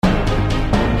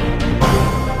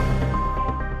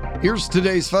Here's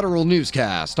today's Federal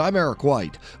Newscast. I'm Eric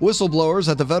White. Whistleblowers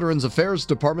at the Veterans Affairs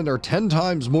Department are 10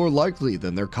 times more likely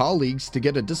than their colleagues to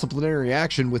get a disciplinary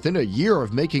action within a year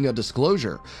of making a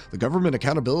disclosure. The Government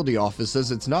Accountability Office says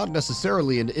it's not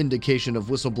necessarily an indication of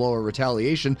whistleblower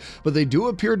retaliation, but they do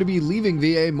appear to be leaving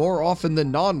VA more often than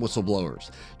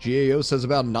non-whistleblowers. GAO says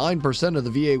about 9% of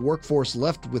the VA workforce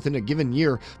left within a given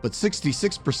year, but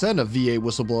 66% of VA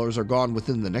whistleblowers are gone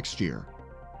within the next year.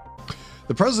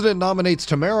 The president nominates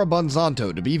Tamara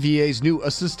Bonzanto to be VA's new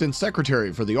Assistant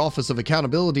Secretary for the Office of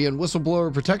Accountability and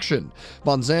Whistleblower Protection.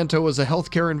 Bonzanto is a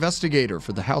healthcare investigator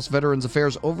for the House Veterans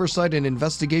Affairs Oversight and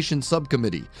Investigation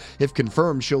Subcommittee. If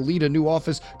confirmed, she'll lead a new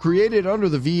office created under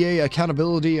the VA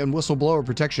Accountability and Whistleblower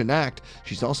Protection Act.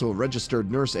 She's also a registered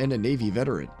nurse and a Navy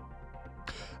veteran.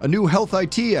 A new health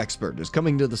IT expert is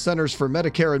coming to the Centers for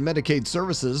Medicare and Medicaid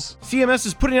Services. CMS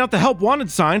is putting out the Help Wanted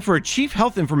sign for a Chief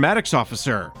Health Informatics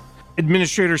Officer.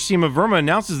 Administrator Seema Verma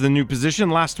announces the new position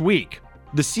last week.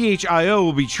 The CHIO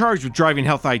will be charged with driving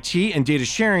health IT and data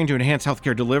sharing to enhance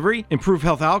healthcare delivery, improve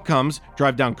health outcomes,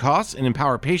 drive down costs, and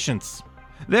empower patients.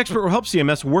 The expert will help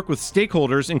CMS work with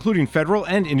stakeholders, including federal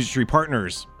and industry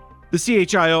partners. The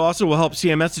CHIO also will help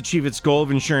CMS achieve its goal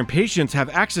of ensuring patients have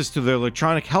access to their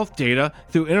electronic health data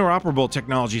through interoperable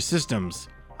technology systems.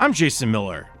 I'm Jason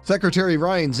Miller. Secretary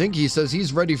Ryan Zinke says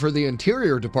he's ready for the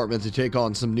Interior Department to take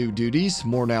on some new duties.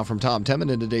 More now from Tom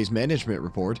Temin in today's management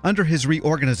report. Under his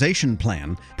reorganization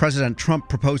plan, President Trump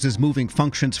proposes moving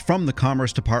functions from the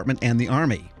Commerce Department and the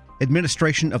Army.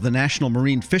 Administration of the National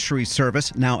Marine Fisheries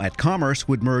Service, now at Commerce,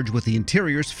 would merge with the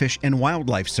Interior's Fish and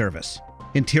Wildlife Service.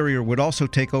 Interior would also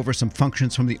take over some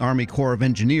functions from the Army Corps of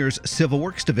Engineers Civil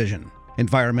Works Division.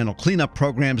 Environmental cleanup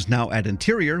programs now at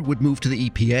Interior would move to the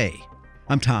EPA.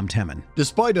 I'm Tom Temin.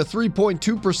 Despite a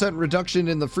 3.2% reduction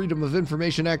in the Freedom of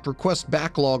Information Act request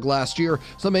backlog last year,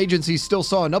 some agencies still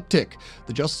saw an uptick.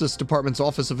 The Justice Department's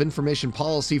Office of Information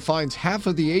Policy finds half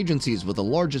of the agencies with the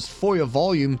largest FOIA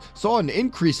volume saw an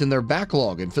increase in their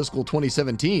backlog in fiscal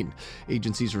 2017.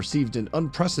 Agencies received an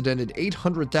unprecedented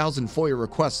 800,000 FOIA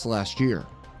requests last year.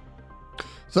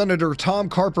 Senator Tom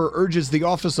Carper urges the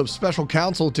Office of Special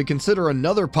Counsel to consider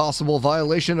another possible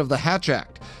violation of the Hatch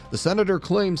Act. The senator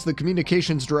claims the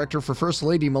communications director for First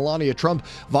Lady Melania Trump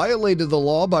violated the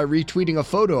law by retweeting a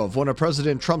photo of one of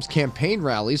President Trump's campaign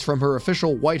rallies from her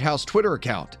official White House Twitter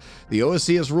account. The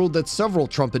OSC has ruled that several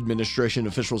Trump administration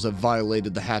officials have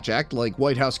violated the Hatch Act, like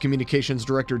White House Communications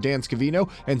Director Dan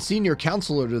Scavino and senior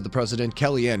counselor to the president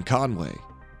Kellyanne Conway.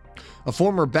 A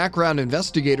former background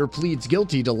investigator pleads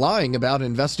guilty to lying about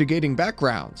investigating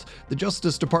backgrounds. The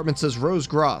Justice Department says Rose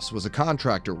Gross was a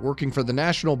contractor working for the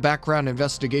National Background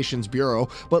Investigations Bureau,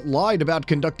 but lied about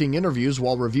conducting interviews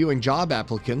while reviewing job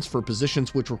applicants for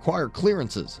positions which require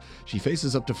clearances. She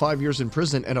faces up to 5 years in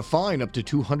prison and a fine up to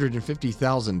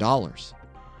 $250,000.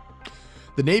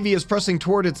 The Navy is pressing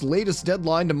toward its latest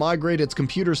deadline to migrate its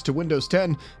computers to Windows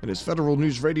 10, and as Federal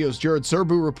News Radio's Jared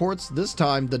Serbu reports, this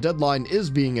time the deadline is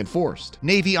being enforced.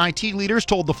 Navy IT leaders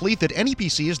told the fleet that any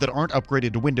PCs that aren't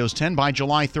upgraded to Windows 10 by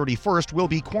July 31st will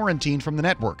be quarantined from the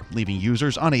network, leaving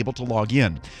users unable to log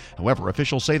in. However,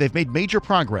 officials say they've made major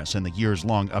progress in the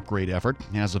years-long upgrade effort.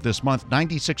 As of this month,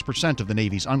 96% of the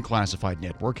Navy's unclassified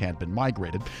network had been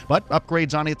migrated, but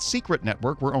upgrades on its secret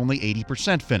network were only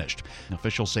 80% finished.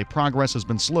 Officials say progress has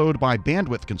been slowed by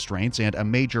bandwidth constraints and a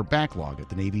major backlog at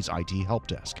the Navy's IT help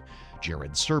desk.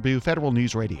 Jared Serbu, Federal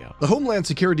News Radio. The Homeland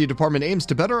Security Department aims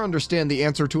to better understand the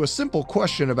answer to a simple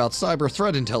question about cyber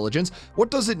threat intelligence. What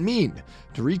does it mean?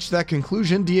 To reach that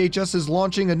conclusion, DHS is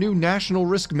launching a new National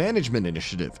Risk Management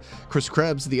Initiative. Chris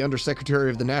Krebs, the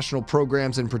Undersecretary of the National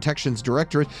Programs and Protections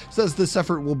Directorate, says this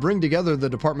effort will bring together the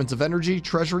Departments of Energy,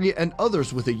 Treasury, and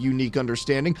others with a unique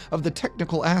understanding of the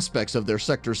technical aspects of their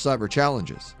sector's cyber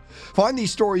challenges. Find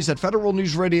these stories at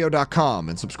federalnewsradio.com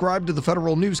and subscribe to the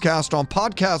Federal Newscast on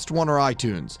Podcast One or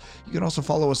iTunes. You can also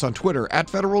follow us on Twitter at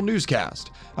Federal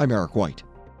Newscast. I'm Eric White.